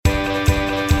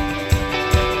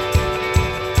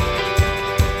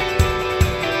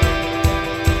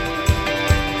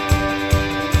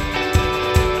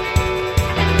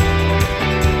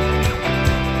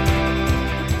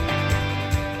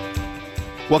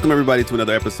Welcome, everybody, to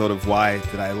another episode of Why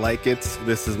Did I Like It?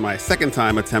 This is my second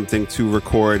time attempting to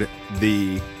record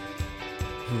the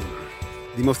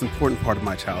most important part of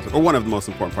my childhood, or one of the most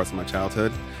important parts of my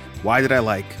childhood. Why did I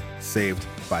like Saved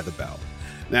by the Bell?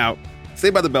 Now,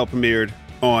 Saved by the Bell premiered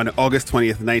on August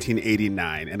 20th,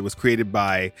 1989, and was created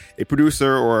by a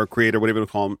producer or a creator, whatever you want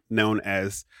to call him, known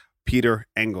as Peter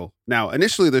Engel. Now,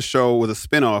 initially, the show was a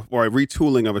spinoff or a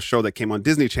retooling of a show that came on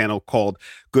Disney Channel called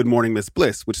Good Morning Miss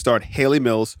Bliss, which starred Hayley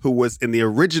Mills, who was in the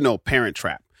original Parent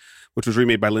Trap, which was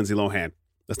remade by Lindsay Lohan.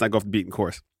 Let's not go off the beaten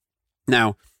course.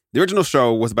 Now, the original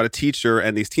show was about a teacher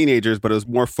and these teenagers, but it was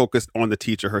more focused on the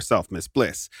teacher herself, Miss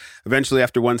Bliss. Eventually,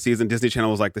 after one season, Disney Channel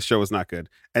was like, the show is not good.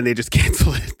 And they just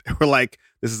canceled it. They were like,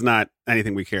 this is not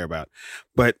anything we care about.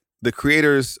 But the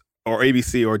creators, or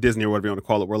ABC or Disney or whatever you want to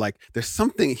call it, were like, there's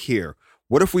something here.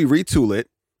 What if we retool it,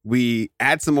 we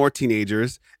add some more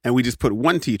teenagers, and we just put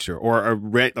one teacher or a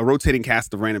rotating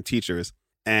cast of random teachers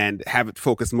and have it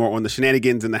focus more on the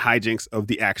shenanigans and the hijinks of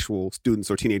the actual students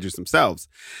or teenagers themselves.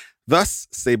 Thus,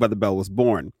 Saved by the Bell was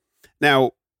born.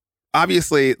 Now,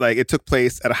 obviously, it took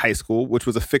place at a high school, which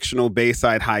was a fictional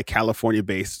Bayside High,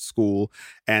 California-based school.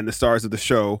 And the stars of the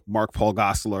show, Mark Paul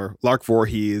Gosselaar, Lark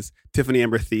Voorhees, Tiffany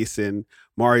Amber Thiessen,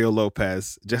 Mario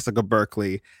Lopez, Jessica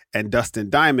Berkley, and Dustin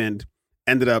Diamond,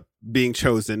 ended up being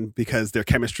chosen because their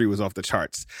chemistry was off the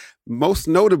charts. Most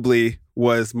notably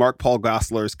was Mark Paul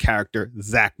Gosselaar's character,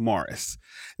 Zach Morris.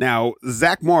 Now,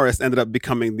 Zach Morris ended up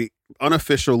becoming the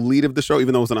unofficial lead of the show,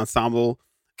 even though it was an ensemble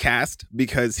cast,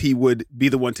 because he would be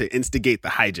the one to instigate the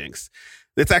hijinks.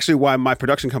 That's actually why my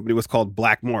production company was called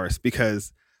Black Morris,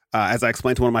 because as I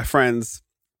explained to one of my friends,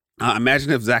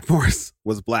 imagine if Zach Morris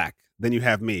was black, then you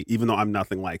have me, even though I'm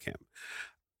nothing like him.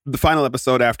 The final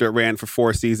episode, after it ran for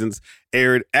 4 seasons,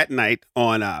 aired at night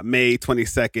on May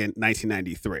 22nd,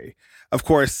 1993. Of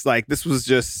course, this was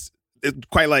just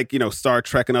quite like, Star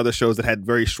Trek and other shows that had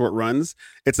very short runs.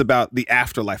 It's about the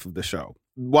afterlife of the show.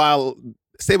 While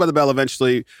Saved by the Bell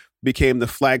eventually became the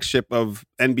flagship of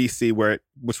NBC,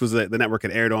 which was the network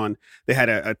it aired on, they had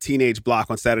a teenage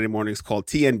block on Saturday mornings called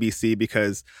TNBC,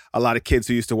 because a lot of kids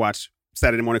who used to watch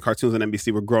Saturday morning cartoons on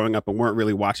NBC were growing up and weren't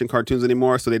really watching cartoons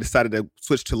anymore. So they decided to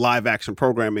switch to live action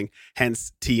programming,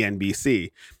 hence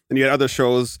TNBC. And you had other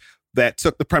shows that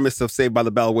took the premise of Saved by the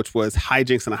Bell, which was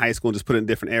hijinks in a high school, and just put it in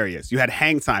different areas. You had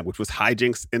Hang Time, which was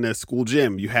hijinks in a school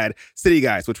gym. You had City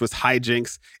Guys, which was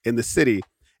hijinks in the city.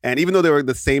 And even though they were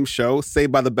the same show,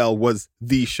 Saved by the Bell was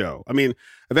the show. I mean,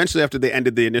 eventually after they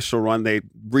ended the initial run, they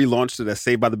relaunched it as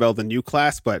Saved by the Bell, The New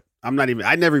Class, but I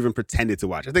never even pretended to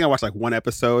watch. I think I watched one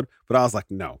episode, but I was like,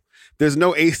 no. There's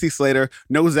no AC Slater,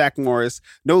 no Zach Morris,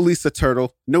 no Lisa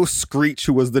Turtle, no Screech,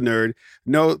 who was the nerd,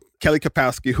 no Kelly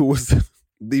Kapowski, who was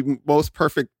the most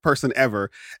perfect person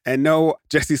ever, and no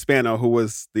Jesse Spano, who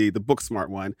was the book smart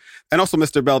one, and also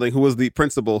Mr. Belding, who was the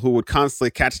principal, who would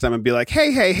constantly catch them and be like,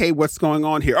 hey, what's going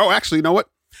on here? Oh, actually, you know what?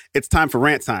 It's time for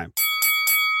rant time.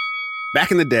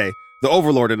 Back in the day, the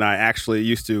Overlord and I actually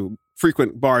used to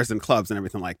frequent bars and clubs and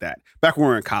everything like that. Back when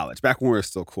we were in college, back when we were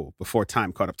still cool, before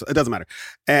time caught up to, it doesn't matter.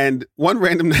 And one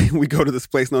random night we go to this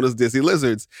place known as Dizzy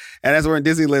Lizards. And as we're in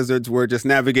Dizzy Lizards, we're just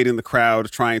navigating the crowd,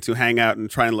 trying to hang out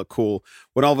and trying to look cool,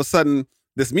 when all of a sudden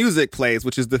this music plays,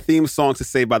 which is the theme song to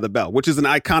Saved by the Bell, which is an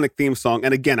iconic theme song.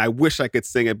 And again, I wish I could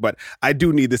sing it, but I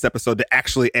do need this episode to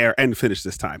actually air and finish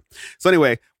this time. So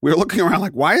anyway, we were looking around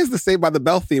like, why is the Saved by the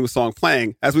Bell theme song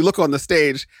playing? As we look on the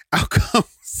stage, out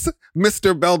comes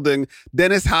Mr. Belding,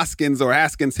 Dennis Hoskins, or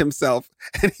Haskins himself,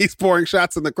 and he's pouring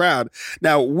shots in the crowd.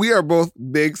 Now, we are both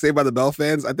big Saved by the Bell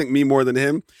fans. I think me more than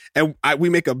him. And we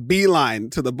make a beeline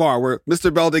to the bar where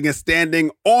Mr. Belding is standing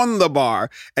on the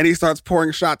bar, and he starts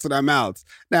pouring shots in our mouths.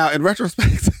 Now, in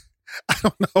retrospect, I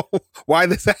don't know why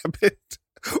this happened,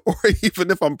 or even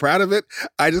if I'm proud of it.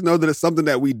 I just know that it's something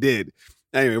that we did.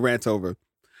 Anyway, rant over.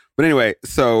 But anyway,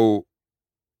 so,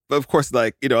 of course,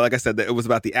 like I said, that it was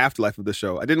about the afterlife of the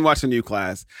show. I didn't watch The New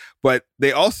Class, but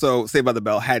they also, Saved by the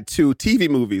Bell, had 2 TV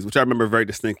movies, which I remember very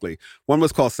distinctly. One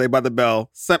was called Saved by the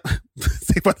Bell, Saved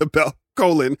by the Bell,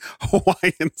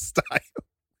 Hawaiian Style,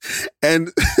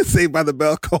 and Saved by the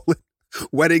Bell,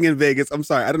 Wedding in Vegas. I'm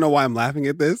sorry, I don't know why I'm laughing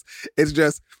at this. It's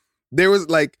just, there was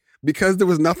because there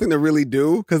was nothing to really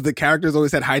do, because the characters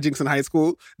always had hijinks in high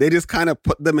school, they just kind of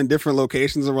put them in different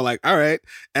locations and were like, all right.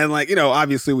 And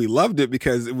obviously we loved it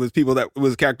because it was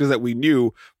characters that we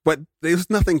knew, but there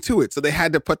was nothing to it. So they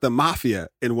had to put the mafia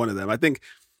in one of them. I think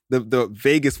the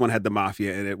Vegas one had the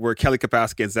mafia in it, where Kelly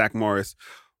Kapowski and Zach Morris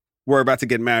were about to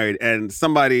get married. And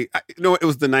somebody, it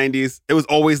was the 90s. It was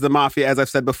always the mafia, as I've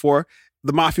said before.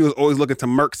 The mafia was always looking to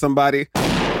murk somebody.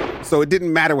 So it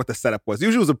didn't matter what the setup was.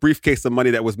 Usually it was a briefcase of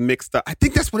money that was mixed up. I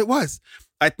think that's what it was.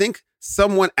 I think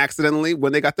someone accidentally,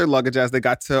 when they got their luggage as they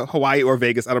got to Hawaii or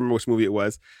Vegas, I don't remember which movie it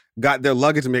was, got their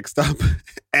luggage mixed up.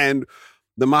 And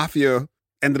the mafia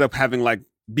ended up having like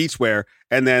beachwear,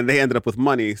 and then they ended up with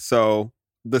money. So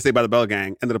the Saved by the Bell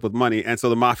gang ended up with money. And so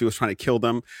the mafia was trying to kill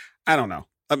them. I don't know.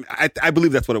 I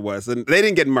believe that's what it was. And they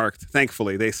didn't get murked,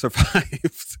 thankfully. They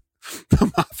survived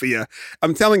the mafia.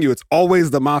 I'm telling you, it's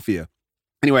always the mafia.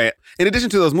 Anyway, in addition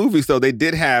to those movies, though, they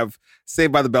did have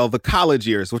Saved by the Bell, The College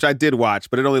Years, which I did watch,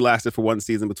 but it only lasted for one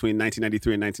season between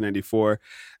 1993 and 1994.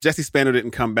 Jesse Spano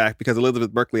didn't come back because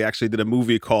Elizabeth Berkley actually did a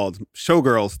movie called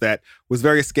Showgirls that was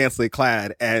very scantily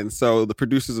clad. And so the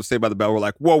producers of Saved by the Bell were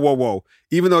like, whoa, whoa, whoa.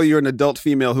 Even though you're an adult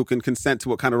female who can consent to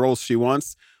what kind of roles she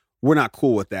wants, we're not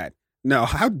cool with that. No,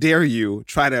 how dare you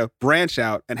try to branch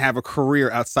out and have a career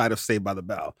outside of Saved by the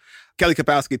Bell? Kelly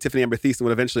Kapowski, Tiffany Amber Thiessen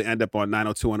would eventually end up on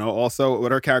 90210 also.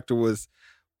 But her character was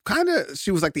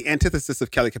she was like the antithesis of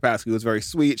Kelly Kapowski. She was very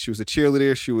sweet. She was a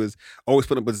cheerleader. She was always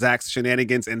putting up with Zach's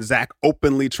shenanigans and Zach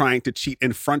openly trying to cheat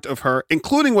in front of her,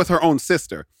 including with her own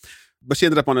sister. But she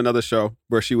ended up on another show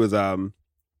where she was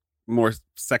more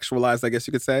sexualized, I guess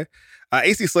you could say.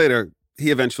 AC Slater,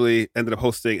 he eventually ended up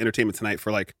hosting Entertainment Tonight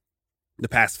for like the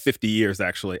past 50 years,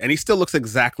 actually. And he still looks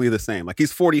exactly the same. Like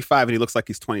he's 45 and he looks like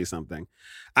he's 20 something.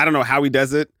 I don't know how he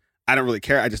does it. I don't really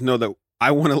care. I just know that I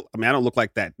don't look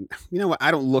like that. You know what? I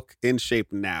don't look in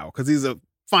shape now because he's a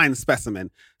fine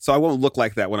specimen. So I won't look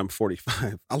like that when I'm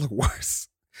 45. I'll look worse.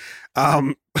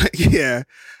 Yeah.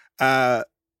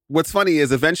 What's funny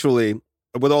is eventually,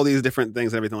 with all these different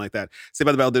things and everything like that, Saved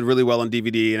by the Bell did really well on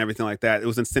DVD and everything like that. It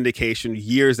was in syndication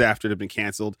years after it had been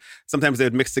canceled. Sometimes they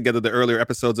would mix together the earlier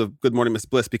episodes of Good Morning Miss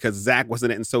Bliss because Zach was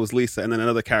in it and so was Lisa, and then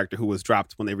another character who was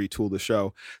dropped when they retooled the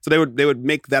show. So they would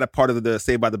make that a part of the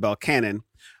Saved by the Bell canon.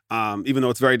 Even though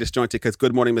it's very disjointed because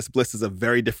Good Morning Miss Bliss is a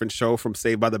very different show from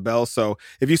Saved by the Bell. So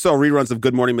if you saw reruns of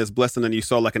Good Morning Miss Bliss and then you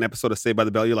saw like an episode of Saved by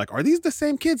the Bell, you're like, are these the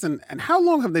same kids? And how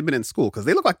long have they been in school? Because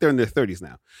they look like they're in their 30s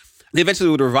now. They eventually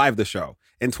would revive the show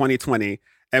in 2020.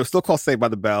 And it was still called Saved by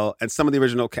the Bell. And some of the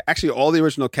original, actually all the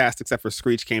original cast except for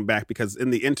Screech came back because in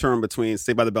the interim between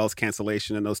Saved by the Bell's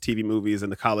cancellation and those TV movies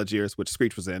and the college years, which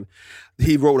Screech was in,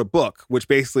 he wrote a book which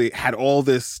basically had all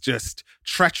this just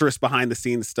treacherous behind the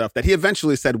scenes stuff that he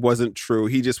eventually said wasn't true.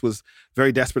 He just was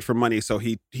very desperate for money. So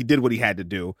he did what he had to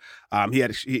do.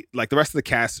 He like the rest of the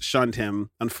cast shunned him,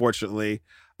 unfortunately.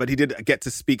 But he did get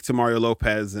to speak to Mario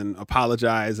Lopez and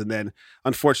apologize. And then,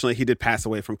 unfortunately, he did pass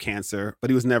away from cancer, but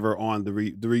he was never on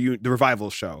the revival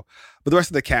show. But the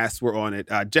rest of the cast were on it.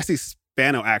 Jessie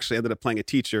Spano actually ended up playing a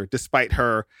teacher, despite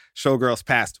her Showgirls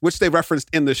past, which they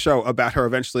referenced in the show about her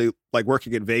eventually like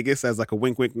working in Vegas as like a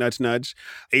wink, wink, nudge, nudge.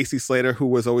 AC Slater, who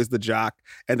was always the jock,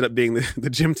 ended up being the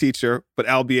gym teacher, but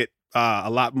albeit a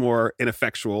lot more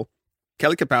ineffectual.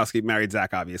 Kelly Kapowski married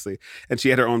Zach, obviously, and she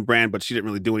had her own brand, but she didn't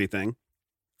really do anything,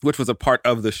 which was a part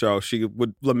of the show. She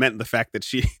would lament the fact that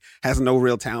she has no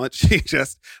real talent. She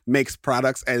just makes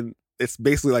products, and it's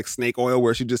basically like snake oil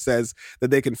where she just says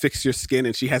that they can fix your skin,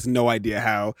 and she has no idea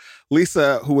how.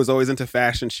 Lisa, who was always into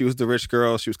fashion, she was the rich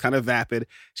girl. She was kind of vapid.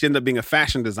 She ended up being a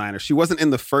fashion designer. She wasn't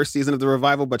in the first season of the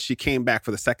revival, but she came back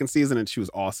for the second season, and she was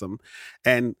awesome.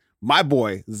 And my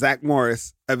boy, Zach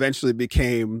Morris, eventually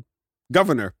became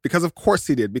governor, because of course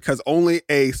he did, because only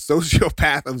a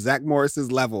sociopath of Zach Morris's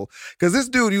level, because this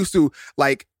dude used to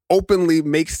like openly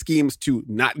make schemes to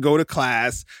not go to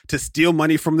class, to steal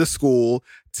money from the school,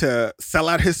 to sell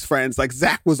out his friends. Like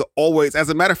Zach was always, as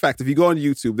a matter of fact, if you go on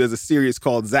YouTube, there's a series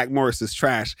called Zach Morris's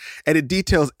Trash, and it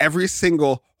details every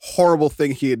single horrible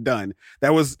thing he had done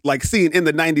that was like seen in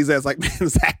the 90s as like, man,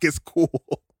 Zach is cool.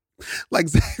 Like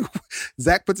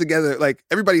Zach put together, like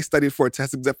everybody studied for a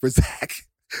test except for Zach.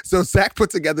 So Zach put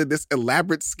together this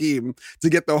elaborate scheme to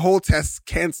get the whole test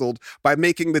canceled by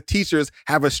making the teachers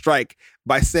have a strike,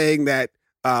 by saying that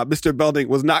Mr. Belding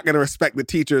was not going to respect the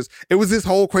teachers. It was this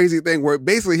whole crazy thing where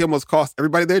basically he almost cost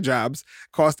everybody their jobs,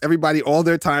 cost everybody all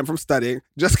their time from studying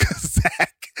just because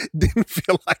Zach didn't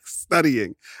feel like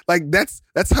studying. Like that's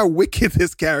how wicked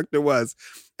this character was.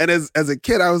 And as a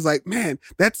kid, I was like, man,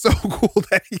 that's so cool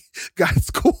that he got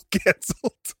school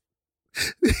canceled.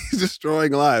 He's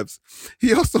destroying lives.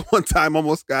 He also one time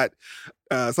almost got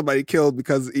somebody killed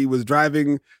because he was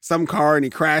driving some car and he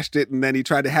crashed it, and then he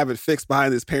tried to have it fixed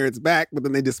behind his parents' back, but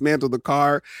then they dismantled the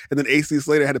car, and then AC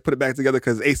Slater had to put it back together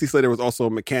because AC Slater was also a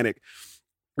mechanic.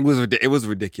 It was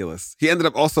ridiculous. He ended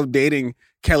up also dating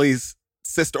Kelly's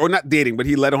sister, or not dating, but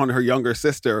he led on her younger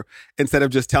sister instead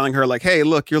of just telling her like, hey,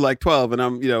 look, you're like 12 and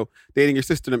I'm, dating your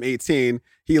sister and I'm 18.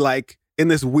 He like in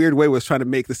this weird way was trying to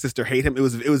make the sister hate him. It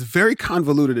was very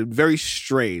convoluted and very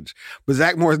strange. But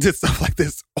Zach Morris did stuff like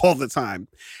this all the time.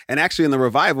 And actually in the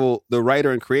revival, the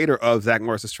writer and creator of Zach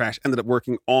Morris's Trash ended up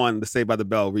working on the Saved by the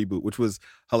Bell reboot, which was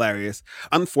hilarious.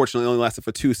 Unfortunately, it only lasted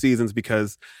for 2 seasons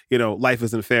because, life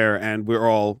isn't fair and we're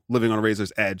all living on a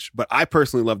razor's edge. But I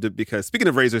personally loved it because, speaking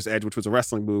of razor's edge, which was a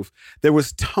wrestling move, there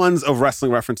was tons of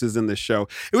wrestling references in this show.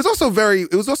 It was also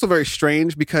very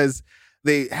strange because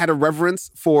they had a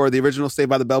reverence for the original Saved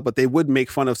by the Bell, but they would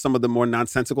make fun of some of the more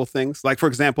nonsensical things. Like, for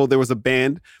example, there was a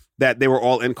band that they were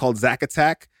all in called Zack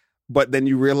Attack, but then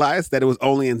you realize that it was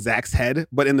only in Zach's head.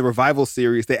 But in the revival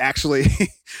series, they actually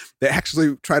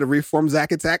try to reform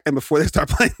Zack Attack, and before they start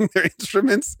playing their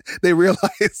instruments, they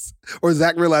realize, or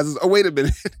Zach realizes, oh, wait a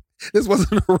minute, this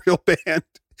wasn't a real band.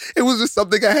 It was just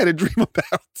something I had a dream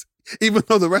about, even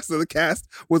though the rest of the cast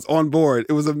was on board.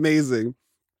 It was amazing.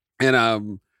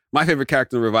 And my favorite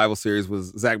character in the revival series was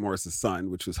Zach Morris's son,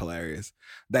 which was hilarious.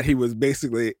 That he was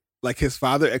basically like his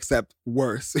father, except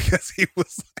worse, because he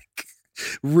was like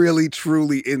really,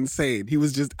 truly insane. He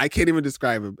was just, I can't even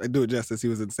describe him and do it justice. He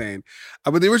was insane.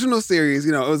 But the original series,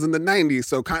 it was in the 90s,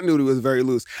 so continuity was very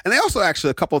loose. And they also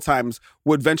actually a couple of times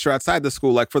would venture outside the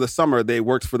school. Like for the summer, they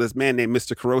worked for this man named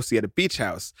Mr. Carosi at a beach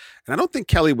house. And I don't think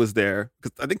Kelly was there,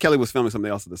 because I think Kelly was filming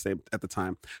something else at the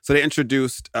time. So they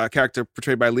introduced a character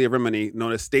portrayed by Leah Remini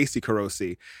known as Stacey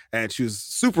Carosi. And she was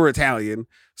super Italian,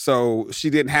 so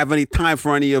she didn't have any time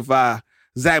for any of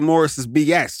Zach Morris's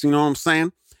BS, you know what I'm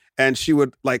saying? And she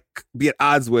would like be at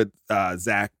odds with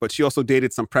Zach, but she also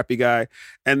dated some preppy guy.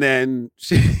 And then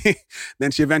she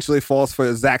eventually falls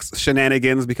for Zach's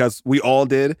shenanigans, because we all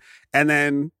did. And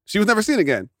then she was never seen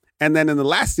again. And then in the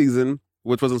last season,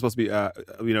 which wasn't supposed to be,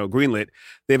 greenlit,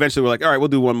 they eventually were like, all right, we'll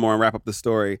do one more and wrap up the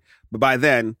story. But by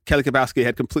then, Kelly Kapowski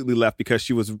had completely left because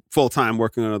she was full-time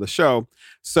working on another show.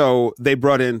 So they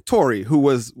brought in Tori, who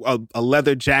was a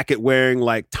leather jacket wearing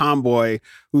like tomboy,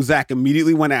 who Zach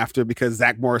immediately went after because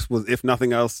Zach Morris was, if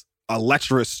nothing else, a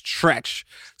lecherous tretch.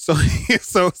 So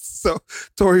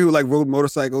Tori, who like rode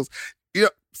motorcycles, you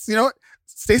know what?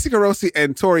 Stacey Carosi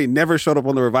and Tori never showed up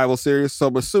on the revival series, so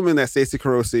I'm assuming that Stacey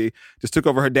Carosi just took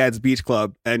over her dad's beach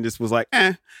club and just was like,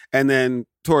 eh. And then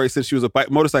Tori, since she was a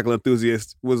motorcycle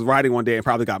enthusiast, was riding one day and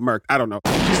probably got murked. I don't know.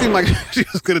 She seemed like she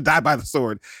was going to die by the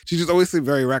sword. She just always seemed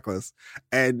very reckless.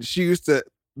 And she used to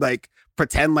like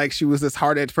pretend like she was this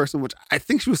hard-edged person, which I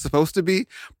think she was supposed to be,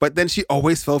 but then she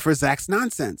always fell for Zach's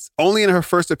nonsense. Only in her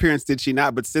first appearance did she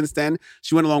not, but since then,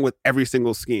 she went along with every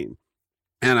single scheme.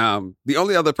 And the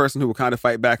only other person who will kind of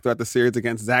fight back throughout the series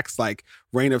against Zach's like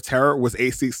reign of terror was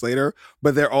AC Slater,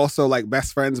 but they're also like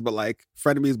best friends, but like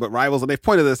frenemies, but rivals. And they've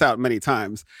pointed this out many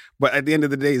times. But at the end of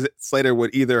the day, Slater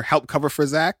would either help cover for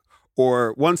Zach,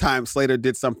 or one time Slater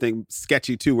did something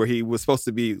sketchy too, where he was supposed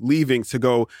to be leaving to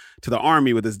go to the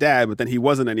army with his dad, but then he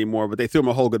wasn't anymore. But they threw him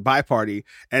a whole goodbye party,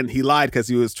 and he lied because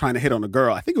he was trying to hit on a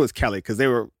girl. I think it was Kelly, because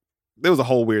there was a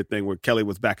whole weird thing where Kelly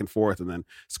was back and forth, and then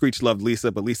Screech loved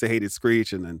Lisa, but Lisa hated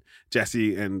Screech, and then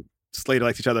Jesse and Slater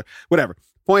liked each other. Whatever.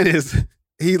 Point is,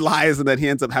 he lies, and then he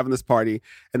ends up having this party,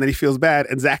 and then he feels bad,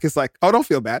 and Zach is like, oh, don't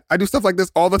feel bad. I do stuff like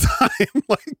this all the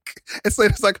time. And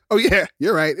Slater's like, oh yeah,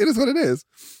 you're right. It is what it is.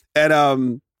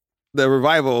 And the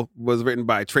revival was written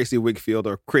by Tracy Wigfield,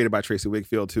 or created by Tracy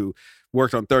Wigfield, who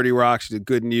worked on 30 Rock. She did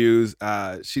Good News.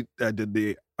 She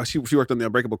worked on The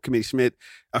Unbreakable Kimmy Schmidt,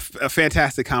 a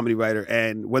fantastic comedy writer.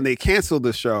 And when they canceled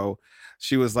the show,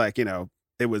 she was like,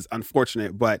 it was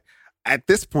unfortunate. But at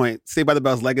this point, Saved by the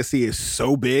Bell's legacy is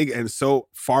so big and so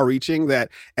far-reaching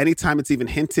that anytime it's even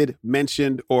hinted,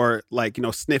 mentioned, or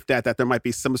sniffed at that there might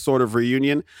be some sort of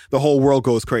reunion, the whole world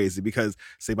goes crazy because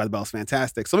Saved by the Bell is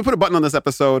fantastic. So let me put a button on this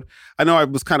episode. I know I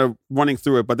was kind of running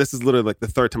through it, but this is literally like the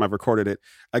third time I've recorded it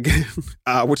again,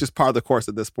 which is part of the course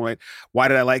at this point. Why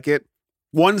did I like it?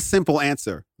 One simple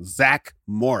answer: Zach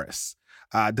Morris.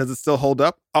 Does it still hold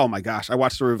up? Oh my gosh. I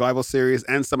watched the revival series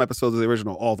and some episodes of the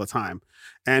original all the time.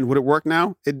 And would it work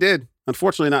now? It did.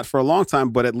 Unfortunately, not for a long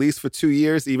time, but at least for 2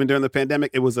 years, even during the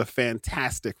pandemic, it was a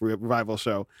fantastic revival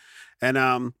show. And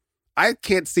I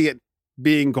can't see it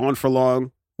being gone for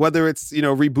long, whether it's,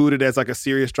 rebooted as like a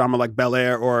serious drama like Bel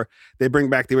Air, or they bring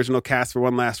back the original cast for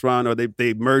one last run, or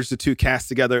they merge the two casts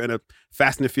together in a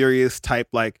Fast and the Furious type,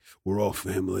 like we're all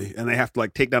family, and they have to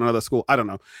like take down another school. I don't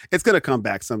know. It's going to come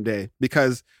back someday,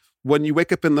 because when you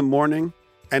wake up in the morning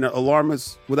and an alarm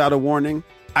is without a warning,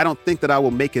 I don't think that I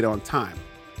will make it on time.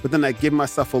 But then I give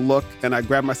myself a look and I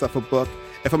grab myself a book.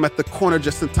 If I'm at the corner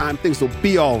just in time, things will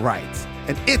be all right.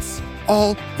 And it's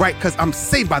all right because I'm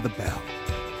saved by the bell.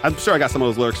 I'm sure I got some of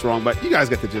those lyrics wrong, but you guys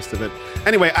get the gist of it.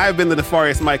 Anyway, I've been the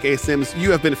nefarious Mike A. Sims.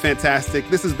 You have been fantastic.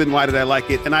 This has been Why Did I Like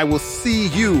It? And I will see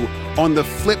you on the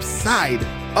flip side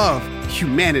of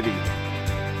humanity.